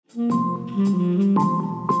Welcome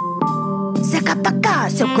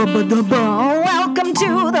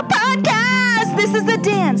to the podcast. This is the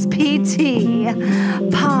Dance PT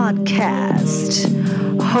podcast,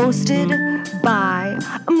 hosted by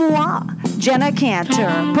moi, Jenna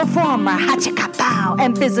Cantor, performer, hachikapow,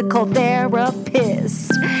 and physical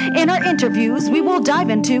therapist. In our interviews, we will dive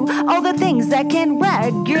into all the things that can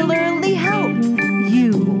regularly help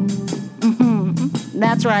you.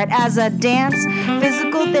 That's right, as a dance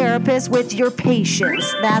physical therapist with your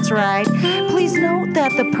patients. That's right. Please note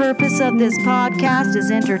that the purpose of this podcast is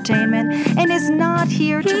entertainment and is not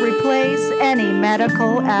here to replace any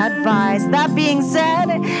medical advice. That being said,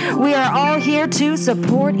 we are all here to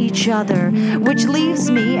support each other, which leaves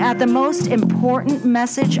me at the most important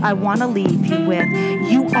message I want to leave you with.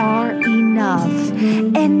 You are enough,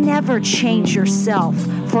 and never change yourself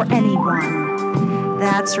for anyone.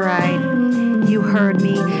 That's right. You heard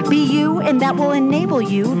me. Be you, and that will enable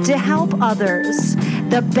you to help others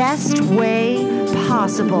the best way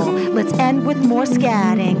possible. Let's end with more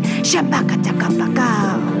scatting.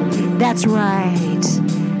 That's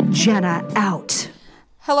right. Jenna out.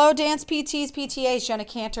 Hello, Dance PTs, PTAs. Jenna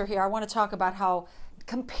Cantor here. I want to talk about how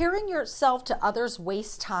comparing yourself to others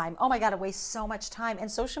wastes time. Oh my God, it wastes so much time.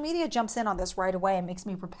 And social media jumps in on this right away and makes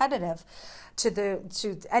me repetitive to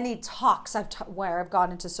any talks where I've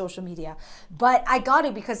gone into social media. But I got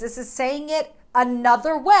to, because this is saying it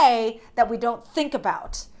another way that we don't think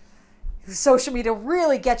about. Social media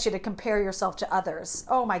really gets you to compare yourself to others.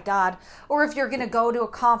 Oh my God. Or if you're going to go to a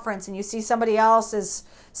conference and you see somebody else is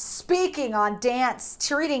speaking on dance,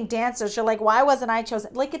 treating dancers, you're like, why wasn't I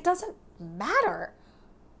chosen? Like, it doesn't matter.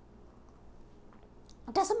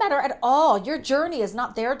 It doesn't matter at all. Your journey is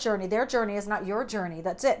not their journey. Their journey is not your journey.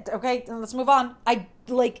 That's it. Okay, let's move on.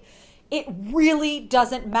 It really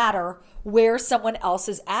doesn't matter where someone else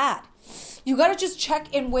is at. You got to just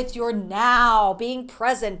check in with your now, being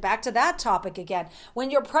present. Back to that topic again.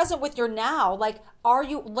 When you're present with your now,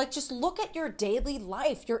 just look at your daily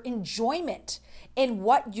life, your enjoyment in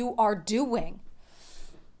what you are doing.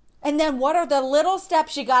 And then what are the little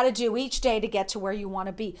steps you got to do each day to get to where you want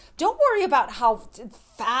to be? Don't worry about how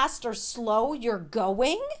fast or slow you're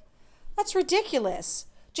going. That's ridiculous.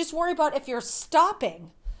 Just worry about if you're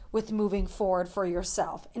stopping with moving forward for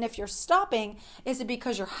yourself. And if you're stopping, is it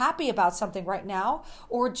because you're happy about something right now?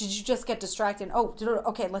 Or did you just get distracted? Oh,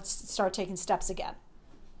 okay, let's start taking steps again.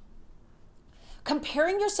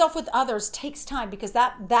 Comparing yourself with others takes time, because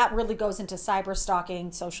that really goes into cyber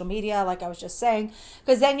stalking, social media, like I was just saying,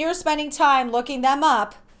 because then you're spending time looking them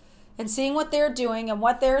up and seeing what they're doing and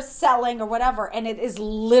what they're selling or whatever, and it is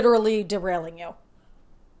literally derailing you.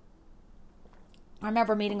 I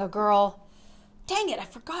remember meeting a girl. Dang it, I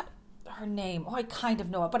forgot her name. Oh, I kind of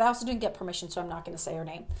know it, but I also didn't get permission, so I'm not going to say her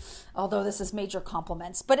name, although this is major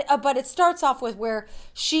compliments. But it starts off with where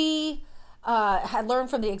she had learned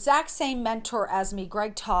from the exact same mentor as me,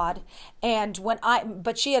 Greg Todd,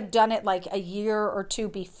 but she had done it like a year or two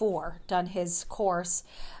before, done his course,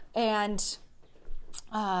 and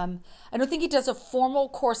I don't think he does a formal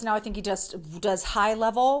course now. I think he just does high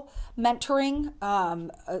level mentoring.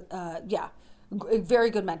 Very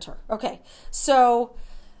good mentor. Okay, so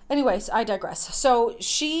anyways, I digress. So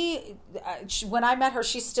she, when I met her,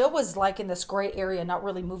 she still was like in this gray area, not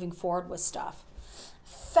really moving forward with stuff.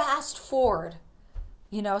 Fast forward,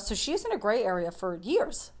 so she's in a gray area for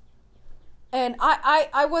years. And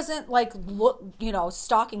I wasn't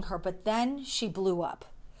stalking her, but then she blew up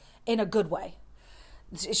in a good way.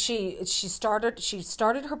 She started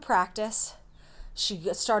her practice. She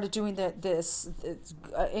started doing this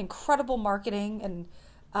incredible marketing,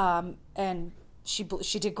 and she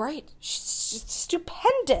did great. She's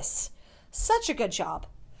stupendous. Such a good job.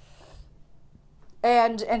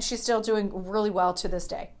 And she's still doing really well to this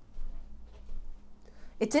day.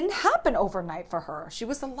 It didn't happen overnight for her. She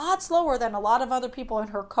was a lot slower than a lot of other people in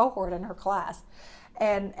her cohort, in her class.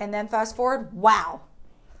 And then fast forward, wow.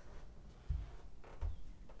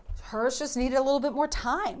 Hers just needed a little bit more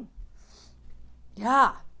time.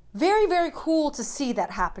 Yeah. Very, very cool to see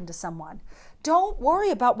that happen to someone. Don't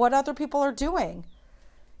worry about what other people are doing.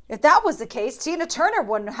 If that was the case, Tina Turner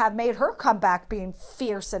wouldn't have made her comeback being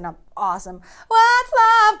fierce and awesome. What's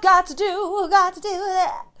love got to do? Got to do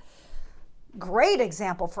that. Great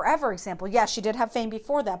example, forever example. Yeah, she did have fame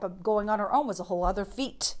before that, but going on her own was a whole other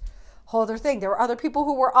feat, whole other thing. There were other people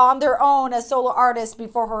who were on their own as solo artists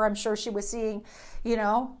before her. I'm sure she was seeing, let's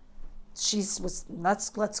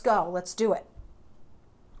go, let's do it.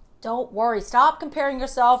 Don't worry. Stop comparing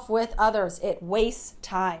yourself with others. It wastes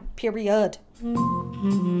time. Period.